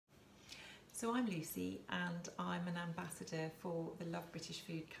So I'm Lucy and I'm an ambassador for the Love British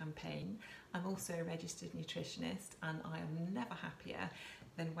Food campaign. I'm also a registered nutritionist and I am never happier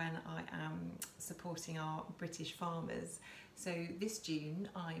than when I am supporting our British farmers. So this June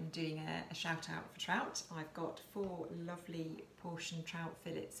I'm doing a shout out for trout. I've got 4 lovely portion trout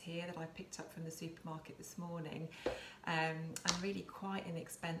fillets here that I picked up from the supermarket this morning, and really quite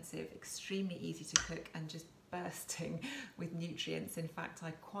inexpensive, extremely easy to cook and just bursting with nutrients. In fact,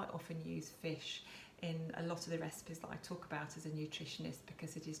 I quite often use fish in a lot of the recipes that I talk about as a nutritionist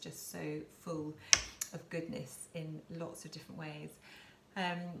because it is just so full of goodness in lots of different ways.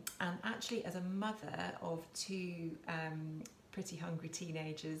 And actually, as a mother of 2 pretty hungry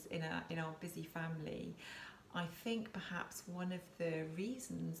teenagers in our busy family, I think perhaps one of the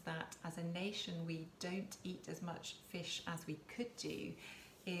reasons that as a nation we don't eat as much fish as we could do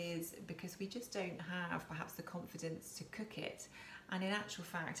is because we just don't have perhaps the confidence to cook it. And in actual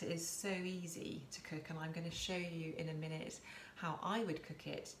fact, it is so easy to cook, and I'm going to show you in a minute how I would cook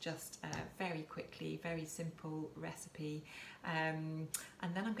it, just very quickly, very simple recipe. And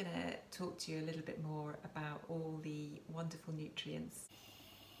then I'm going to talk to you a little bit more about all the wonderful nutrients.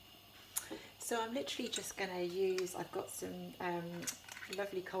 So I'm literally just going to use, I've got some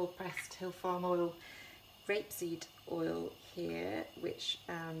lovely cold pressed Hill Farm oil, rapeseed oil here, which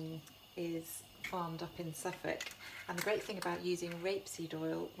is farmed up in Suffolk. And the great thing about using rapeseed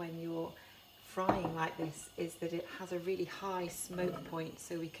oil when you're frying like this is that it has a really high smoke point,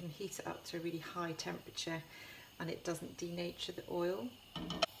 so we can heat it up to a really high temperature and it doesn't denature the oil.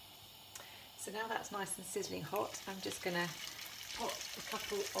 So now that's nice and sizzling hot, I'm just going to pop a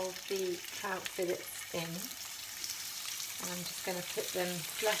couple of the trout fillets in, and I'm just going to put them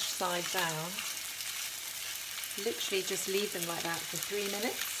flesh side down. Literally just leave them like that for 3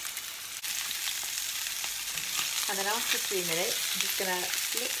 minutes, and then after 3 minutes I'm just going to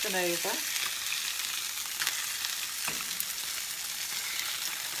flip them over.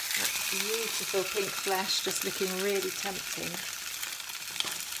 That beautiful pink flesh just looking really tempting,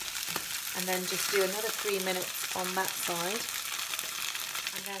 and then just do another 3 minutes on that side,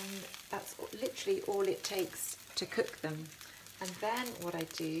 and then that's literally all it takes to cook them. And then what I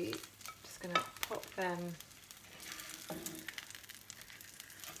do, I'm just going to pop them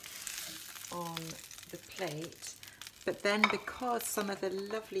on the plate, but then because some of the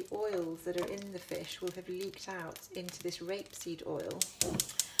lovely oils that are in the fish will have leaked out into this rapeseed oil,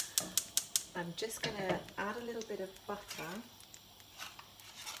 I'm just going to add a little bit of butter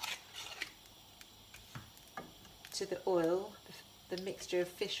to the oil, the mixture of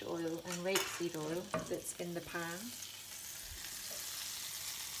fish oil and rapeseed oil that's in the pan.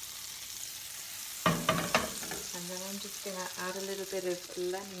 And then I'm just going to add a little bit of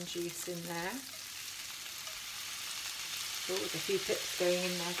lemon juice in there. Oh, there's a few pips going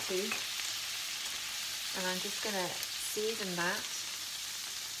in there too. And I'm just going to season that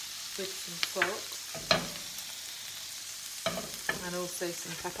with some salt and also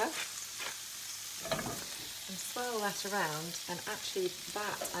some pepper. And swirl that around, and actually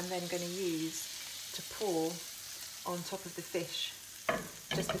that I'm then going to use to pour on top of the fish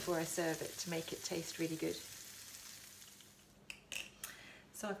just before I serve it to make it taste really good.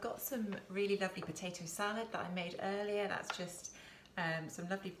 So I've got some really lovely potato salad that I made earlier. That's just some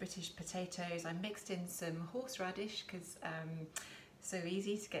lovely British potatoes. I mixed in some horseradish because so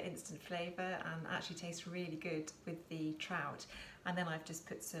easy to get instant flavour and actually tastes really good with the trout. And then I've just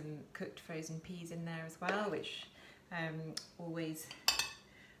put some cooked frozen peas in there as well, which always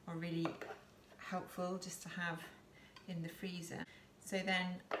are really helpful just to have in the freezer. So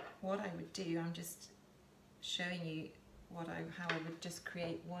then what I would do, I'm just showing you how I would just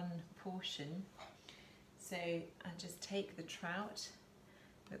create one portion. So I just take the trout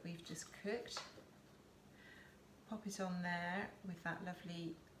that we've just cooked, pop it on there with that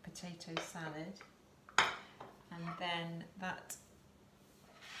lovely potato salad, and then that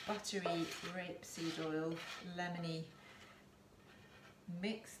buttery rapeseed oil, lemony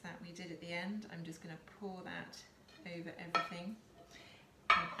mix that we did at the end. I'm just going to pour that over everything.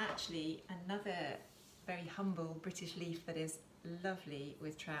 And actually another very humble British leaf that is lovely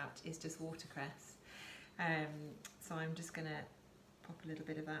with trout is just watercress. So I'm just going to pop a little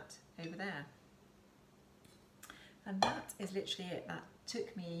bit of that over there. And that is literally it. That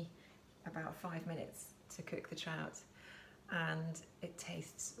took me about 5 minutes to cook the trout, and it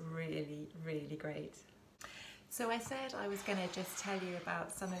tastes really, really great. So I said I was going to just tell you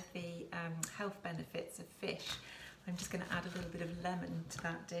about some of the health benefits of fish. I'm just going to add a little bit of lemon to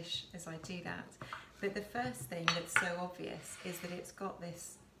that dish as I do that. But the first thing that's so obvious is that it's got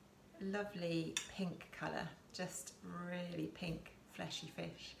this lovely pink colour, just really pink fleshy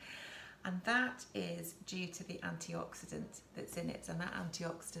fish. and that is due to the antioxidant that's in it, and that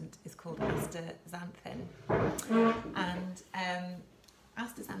antioxidant is called astaxanthin. And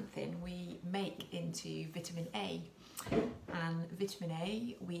astaxanthin we make into vitamin A, and vitamin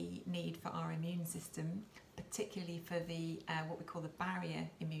A we need for our immune system, particularly for the what we call the barrier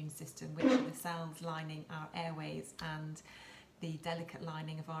immune system, which are the cells lining our airways and the delicate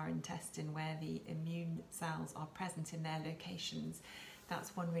lining of our intestine where the immune cells are present in their locations.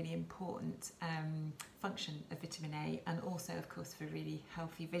 That's one really important function of vitamin A, and also of course for really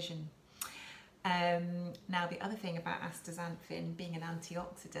healthy vision. Now the other thing about astaxanthin being an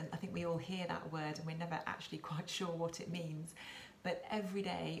antioxidant, I think we all hear that word and we're never actually quite sure what it means, but every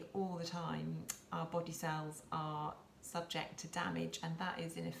day, all the time, our body cells are subject to damage, and that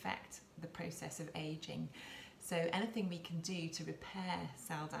is in effect the process of aging. So anything we can do to repair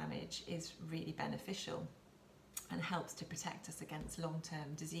cell damage is really beneficial and helps to protect us against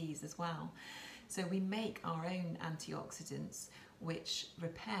long-term disease as well. So we make our own antioxidants which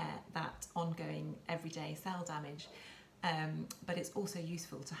repair that ongoing everyday cell damage, but it's also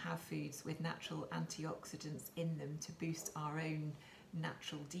useful to have foods with natural antioxidants in them to boost our own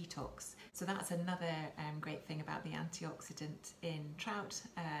natural detox. So that's another great thing about the antioxidant in trout,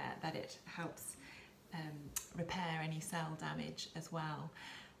 that it helps repair any cell damage as well.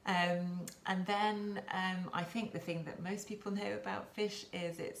 And then I think the thing that most people know about fish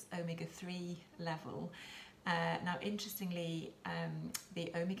is its omega-3 level. Now interestingly,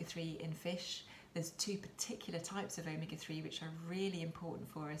 the omega-3 in fish, there's two particular types of omega-3 which are really important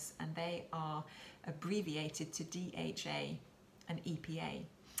for us, and they are abbreviated to DHA and EPA.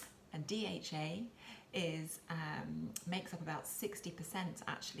 And DHA is makes up about 60%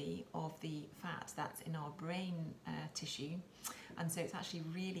 actually of the fat that's in our brain tissue, and so it's actually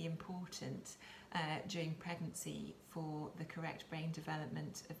really important during pregnancy for the correct brain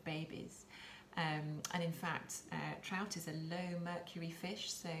development of babies. And in fact, trout is a low mercury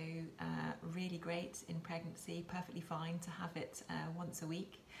fish, so really great in pregnancy, perfectly fine to have it once a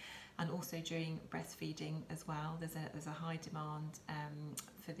week, and also during breastfeeding as well. There's a high demand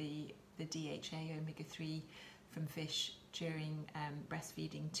for the DHA omega-3 from fish during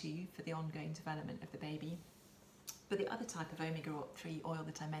breastfeeding too, for the ongoing development of the baby. But the other type of omega-3 oil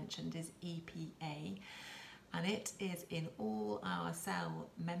that I mentioned is EPA, and it is in all our cell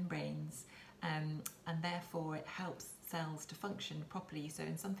membranes, and therefore it helps cells to function properly. So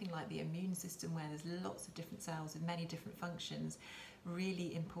in something like the immune system, where there's lots of different cells with many different functions,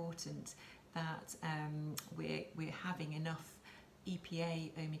 really important that we're having enough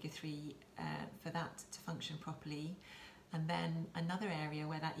EPA omega-3 for that to function properly. And then another area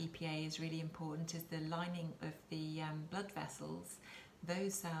where that EPA is really important is the lining of the blood vessels.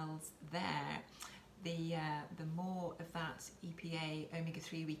 Those cells there, the more of that EPA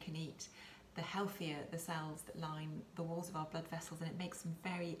omega-3 we can eat, the healthier the cells that line the walls of our blood vessels, and it makes them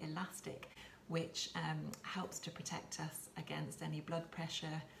very elastic, which helps to protect us against any blood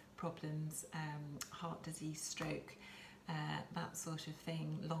pressure problems, heart disease, stroke, that sort of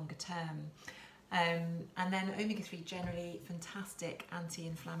thing longer term. And then omega-3 generally fantastic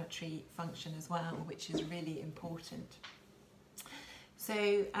anti-inflammatory function as well, which is really important.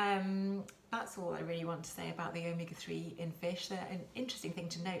 So that's all I really want to say about the omega-3 in fish. An interesting thing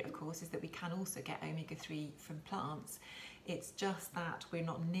to note, of course, is that we can also get omega-3 from plants. It's just that we're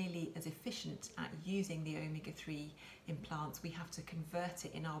not nearly as efficient at using the omega-3 in plants. We have to convert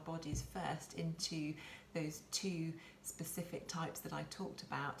it in our bodies first into those two specific types that I talked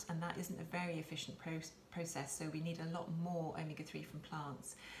about, and that isn't a very efficient process, so we need a lot more omega-3 from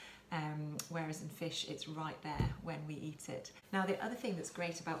plants. Whereas in fish it's right there when we eat it. Now the other thing that's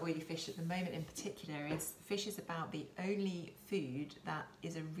great about oily fish at the moment in particular is fish is about the only food that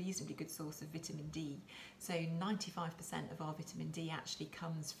is a reasonably good source of vitamin D. So 95% of our vitamin D actually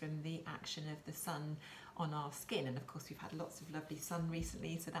comes from the action of the sun on our skin, and of course we've had lots of lovely sun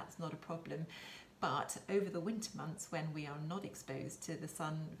recently, so that's not a problem. But over the winter months when we are not exposed to the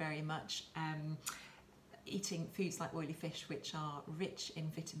sun very much, eating foods like oily fish, which are rich in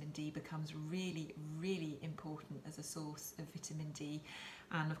vitamin D, becomes really, really important as a source of vitamin D.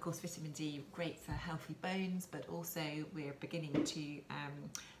 And of course vitamin D, great for healthy bones, but also we're beginning to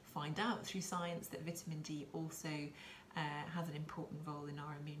find out through science that vitamin D also has an important role in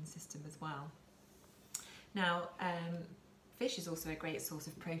our immune system as well. Now, fish is also a great source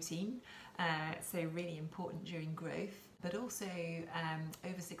of protein, so really important during growth. But also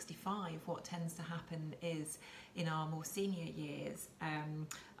over 65, what tends to happen is in our more senior years,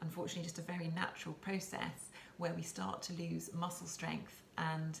 unfortunately just a very natural process where we start to lose muscle strength,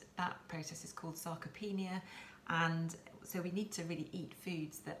 and that process is called sarcopenia, And so we need to really eat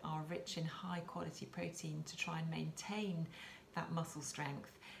foods that are rich in high quality protein to try and maintain that muscle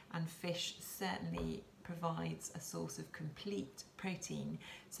strength. And fish certainly provides a source of complete protein,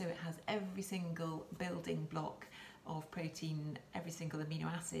 so it has every single building block of protein, every single amino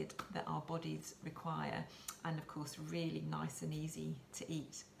acid that our bodies require, and of course really nice and easy to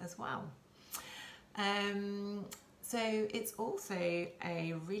eat as well. So it's also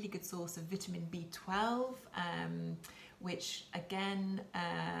a really good source of vitamin B12, which again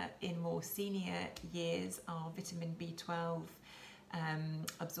in more senior years our vitamin B12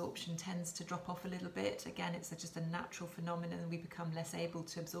 absorption tends to drop off a little bit. Again, it's just a natural phenomenon, we become less able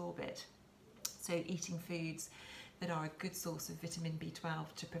to absorb it. So eating foods that are a good source of vitamin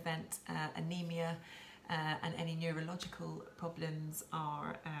B12 to prevent anemia and any neurological problems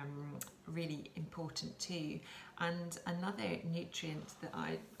are really important too. And another nutrient that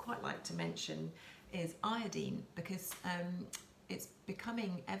I'd quite like to mention is iodine, because it's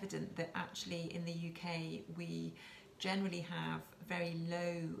becoming evident that actually in the UK we generally have very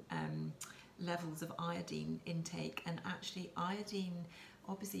low levels of iodine intake, and actually iodine,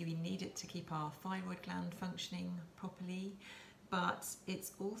 obviously we need it to keep our thyroid gland functioning properly, but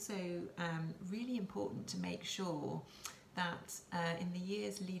it's also really important to make sure that in the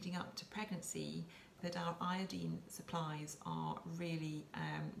years leading up to pregnancy that our iodine supplies are really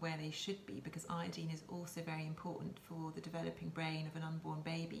where they should be, because iodine is also very important for the developing brain of an unborn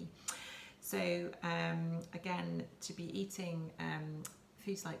baby. So again, to be eating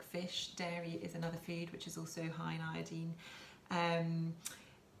foods like fish, dairy is another food which is also high in iodine.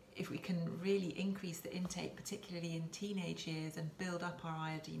 If we can really increase the intake, particularly in teenage years, and build up our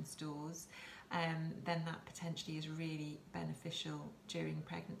iodine stores, then that potentially is really beneficial during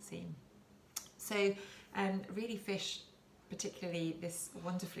pregnancy. So really fish, particularly this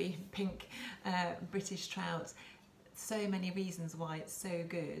wonderfully pink British trout, so many reasons why it's so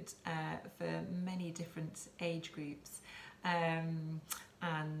good for many different age groups, and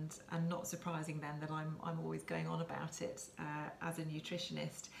not surprising then that I'm always going on about it as a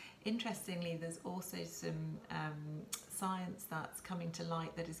nutritionist. Interestingly, there's also some science that's coming to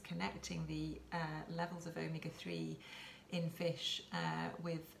light that is connecting the levels of omega-3 in fish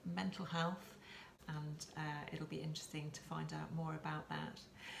with mental health, and it'll be interesting to find out more about that.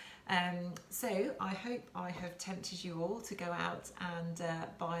 So I hope I have tempted you all to go out and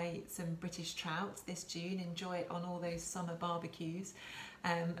buy some British trout this June, enjoy it on all those summer barbecues,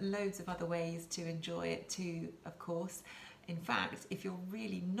 loads of other ways to enjoy it too, of course. In fact, if you're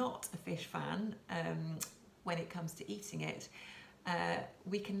really not a fish fan when it comes to eating it,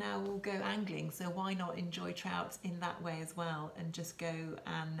 we can now all go angling, so why not enjoy trout in that way as well, and just go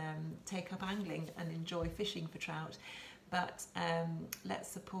and take up angling and enjoy fishing for trout. But let's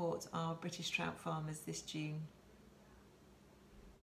support our British trout farmers this June.